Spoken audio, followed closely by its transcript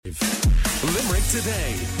Limerick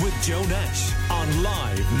Today with Joe Nash on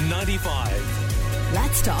Live 95.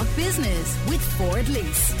 Let's talk business with Ford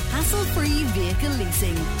Lease. Hassle-free vehicle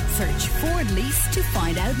leasing. Search Ford Lease to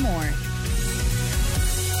find out more.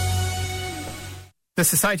 The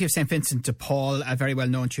Society of St Vincent de Paul, very well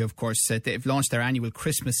known to you, of course, they've launched their annual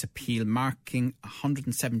Christmas appeal, marking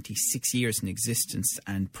 176 years in existence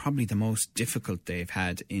and probably the most difficult they've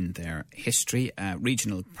had in their history.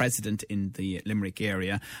 Regional President in the Limerick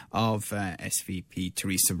area of SVP,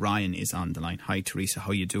 Teresa Ryan, is on the line. Hi, Teresa.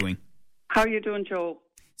 How are you doing? How are you doing, Joe?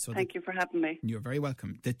 So Thank you for having me. You're very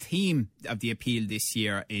welcome. The theme of the appeal this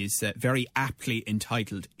year is very aptly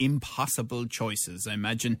entitled Impossible Choices. I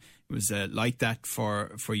imagine it was like that for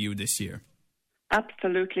you this year.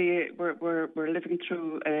 Absolutely. We're living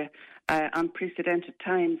through unprecedented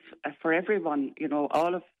times for everyone. You know,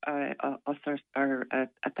 all of us are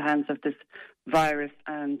at the hands of this virus,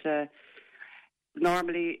 and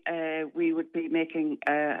normally we would be making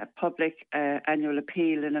a public annual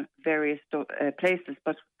appeal in various places,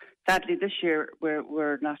 but sadly this year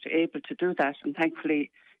we're not able to do that, and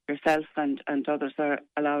thankfully yourself and others are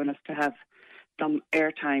allowing us to have some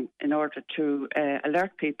airtime in order to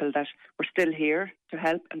alert people that we're still here to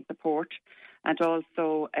help and support, and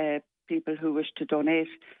also people who wish to donate,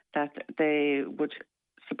 that they would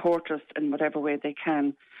support us in whatever way they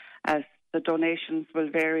can, as the donations will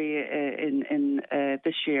vary in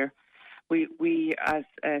this year. We as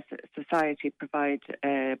a society provide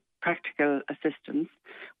practical assistance.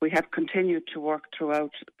 We have continued to work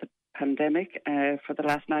throughout the pandemic for the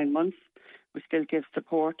last 9 months. We still give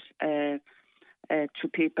support to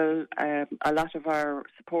people. A lot of our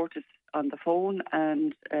support is on the phone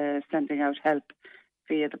and sending out help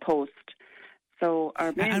via the post. So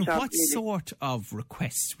our main and job. What sort of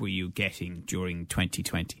requests were you getting during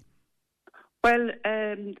 2020? Well,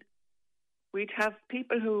 we'd have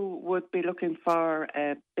people who would be looking for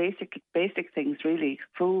basic things, really,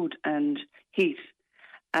 food and heat.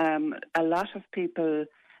 A lot of people,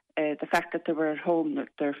 the fact that they were at home, that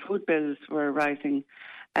their food bills were rising.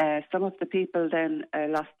 Some of the people then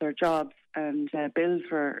lost their jobs and bills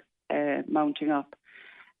were mounting up.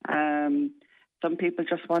 Some people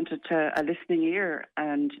just wanted a listening ear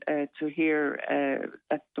and to hear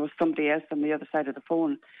that there was somebody else on the other side of the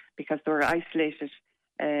phone, because they were isolated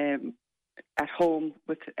at home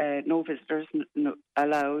with no visitors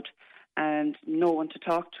allowed and no one to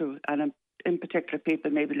talk to. And in particular,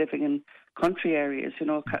 people maybe living in country areas, you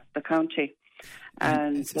know, the county.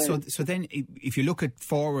 And so then, if you look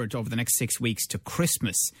forward over the next 6 weeks to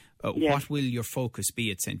Christmas, what will your focus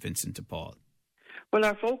be at St Vincent de Paul? Well,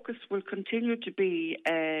 our focus will continue to be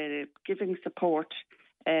giving support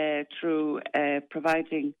through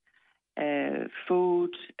providing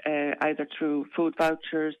food, either through food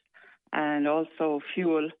vouchers and also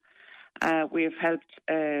fuel. We have helped,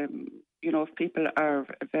 if people are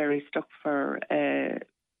very stuck for,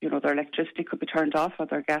 their electricity could be turned off or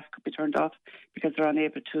their gas could be turned off because they're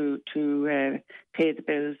unable to pay the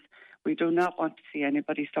bills. We do not want to see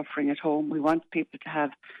anybody suffering at home. We want people to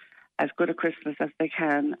have as good a Christmas as they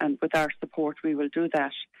can, and with our support we will do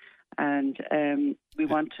that. And we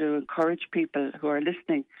want to encourage people who are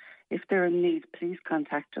listening, if they're in need, please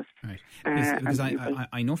contact us. Right. Because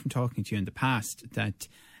I know from talking to you in the past that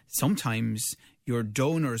sometimes your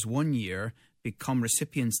donors one year become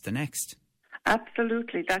recipients the next.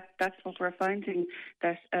 Absolutely. That's what we're finding,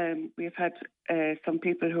 that we've had some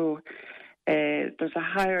people who there's a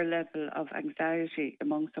higher level of anxiety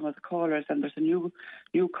among some of the callers, and there's a new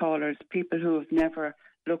callers, people who have never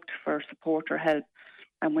looked for support or help.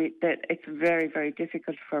 And it's very, very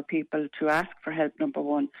difficult for people to ask for help, number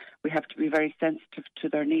one. We have to be very sensitive to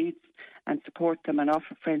their needs and support them and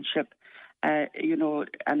offer friendship, and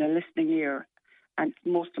a listening ear. And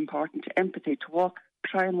most important, empathy, to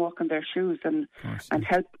try and walk in their shoes and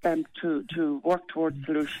help them to work towards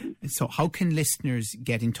solutions. So how can listeners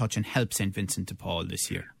get in touch and help St Vincent de Paul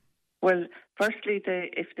this year? Well, firstly,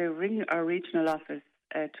 if they ring our regional office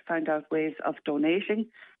to find out ways of donating,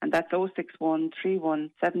 and that's 061 31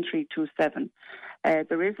 7327.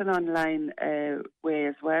 There is an online way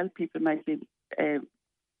as well. People might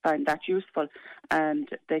find that useful, and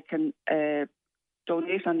they can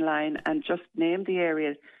donate online and just name the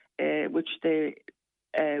area which they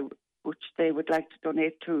would like to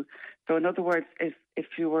donate to. So in other words, if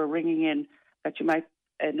you were ringing in, that you might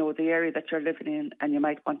know the area that you're living in, and you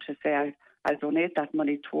might want to say, I'll donate that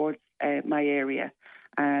money towards my area.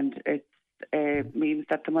 And it means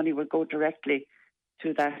that the money will go directly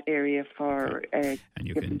to that area for and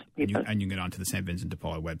you can get onto the St Vincent de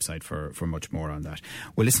Paul website for much more on that.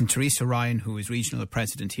 Well, listen, Teresa Ryan, who is regional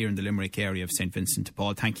president here in the Limerick area of St Vincent de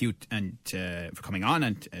Paul, thank you and for coming on,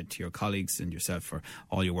 and to your colleagues and yourself for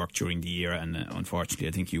all your work during the year. And unfortunately,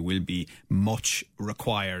 I think you will be much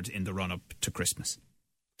required in the run up to Christmas.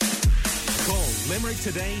 Call Limerick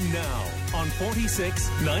today now on 46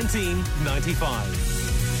 19 95.